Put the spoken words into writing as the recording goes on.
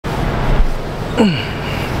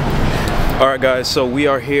Alright guys, so we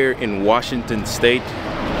are here in Washington State.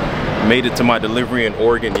 Made it to my delivery in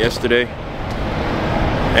Oregon yesterday.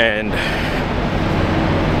 And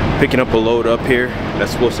picking up a load up here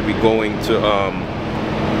that's supposed to be going to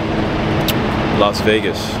Las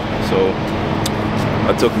Vegas. So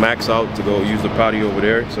I took Max out to go use the patio over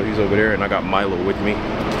there. So he's over there and I got Milo with me.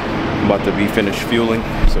 I'm about to be finished fueling,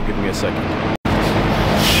 so give me a second.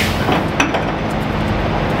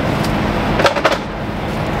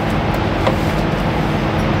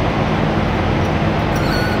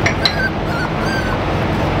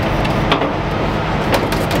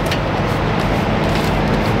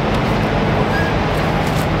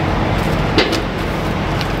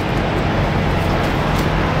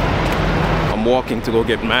 Walking to go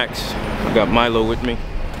get Max. I got Milo with me.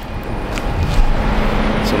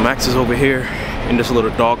 So Max is over here in this little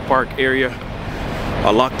dog park area.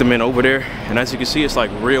 I locked him in over there, and as you can see, it's like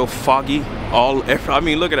real foggy. I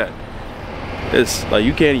mean, look at that. It's like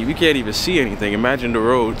you can't even see anything. Imagine the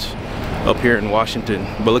roads up here in Washington.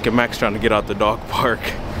 But look at Max trying to get out the dog park.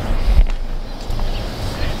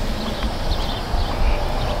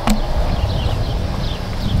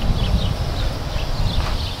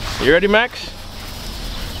 You ready, Max?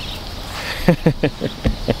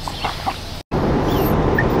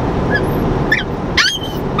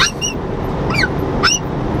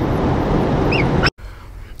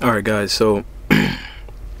 Alright guys, so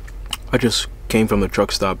I just came from the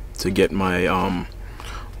truck stop to get my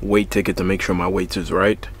weight ticket to make sure my weight is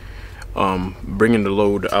right. Bringing the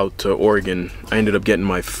load out to Oregon, I ended up getting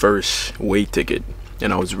my first weight ticket,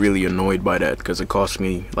 and I was really annoyed by that because it cost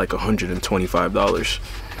me like $125.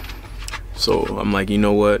 So I'm like, you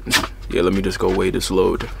know what? Yeah, let me just go weigh this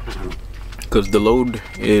load. Because the load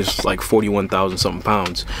is like 41,000 something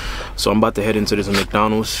pounds. So I'm about to head into this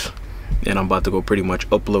McDonald's and I'm about to go pretty much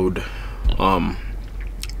upload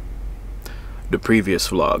the previous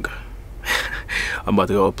vlog. I'm about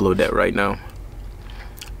to go upload that right now.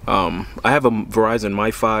 I have a Verizon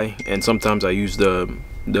MiFi and sometimes I use the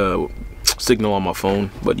signal on my phone,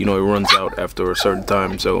 but you know, it runs out after a certain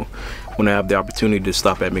time. So when I have the opportunity to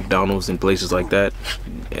stop at McDonald's and places like that,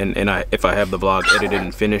 and if I have the vlog edited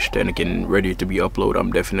and finished and it can ready to be uploaded,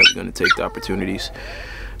 I'm definitely going to take the opportunities.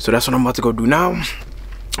 So that's what I'm about to go do now,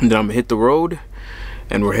 and then I'm gonna hit the road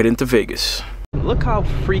and we're heading to Vegas. Look how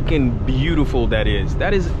freaking beautiful that is.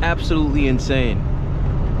 That is absolutely insane.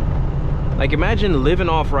 Like, imagine living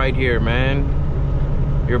off right here, man.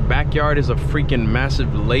 Your backyard is a freaking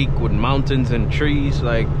massive lake with mountains and trees.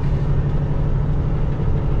 Like,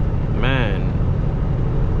 man,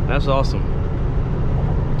 that's awesome.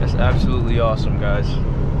 That's absolutely awesome, guys.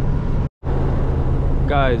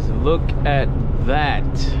 Guys, look at that.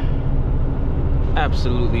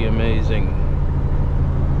 Absolutely amazing.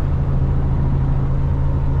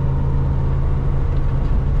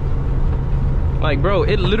 Like, bro,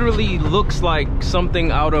 it literally looks like something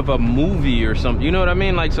out of a movie or something. You know what I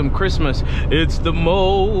mean? Like some Christmas. It's the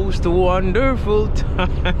most wonderful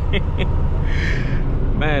time.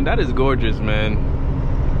 Man, that is gorgeous, man.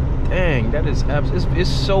 Dang, that is it's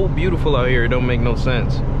so beautiful out here. It don't make no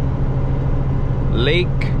sense. Lake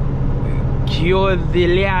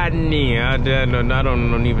Chiodiliani. I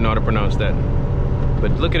don't even know how to pronounce that.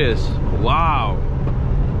 But look at this. Wow.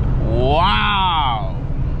 Wow.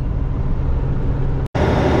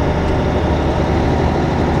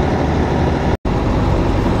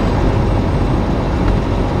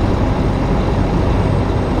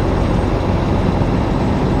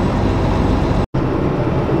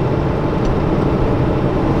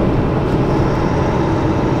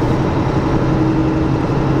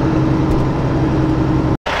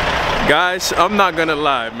 Guys, I'm not gonna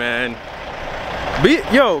lie, man.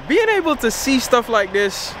 Being able to see stuff like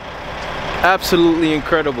this, absolutely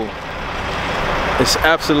incredible. It's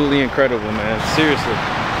absolutely incredible, man. Seriously.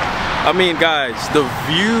 I mean, guys, the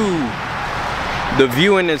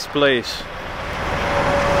view in this place,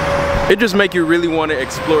 it just makes you really want to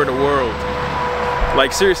explore the world.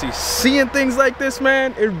 Like, seriously, seeing things like this,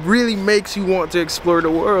 man, it really makes you want to explore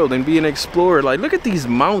the world and be an explorer. Like, look at these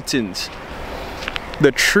mountains,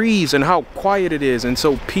 the trees, and how quiet it is and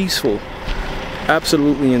so peaceful.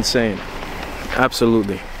 Absolutely insane.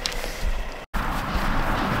 Absolutely.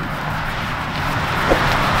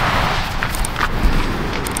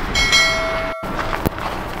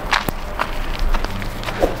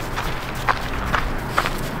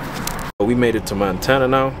 We made it to Montana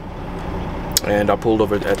now, and I pulled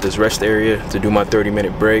over at this rest area to do my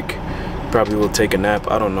 30-minute break. Probably will take a nap,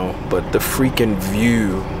 I don't know, but the freaking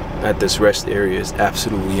view at this rest area is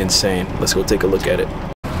absolutely insane. Let's go take a look at it.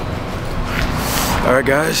 All right,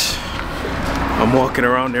 guys, I'm walking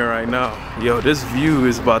around there right now. Yo, this view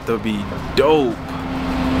is about to be dope.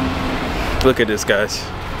 Look at this, guys.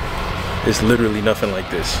 It's literally nothing like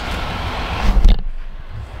this.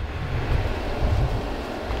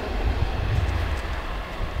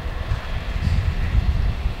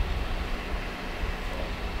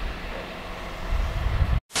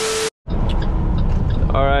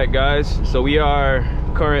 Alright guys, so we are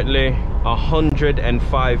currently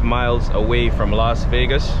 105 miles away from Las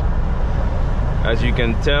Vegas. As you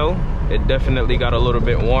can tell, it definitely got a little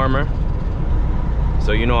bit warmer.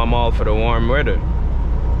 So you know I'm all for the warm weather.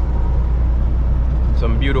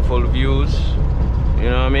 Some beautiful views, you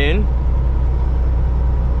know what I mean?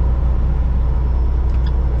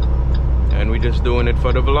 And we just doing it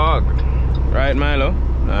for the vlog. Right, Milo?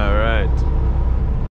 Alright.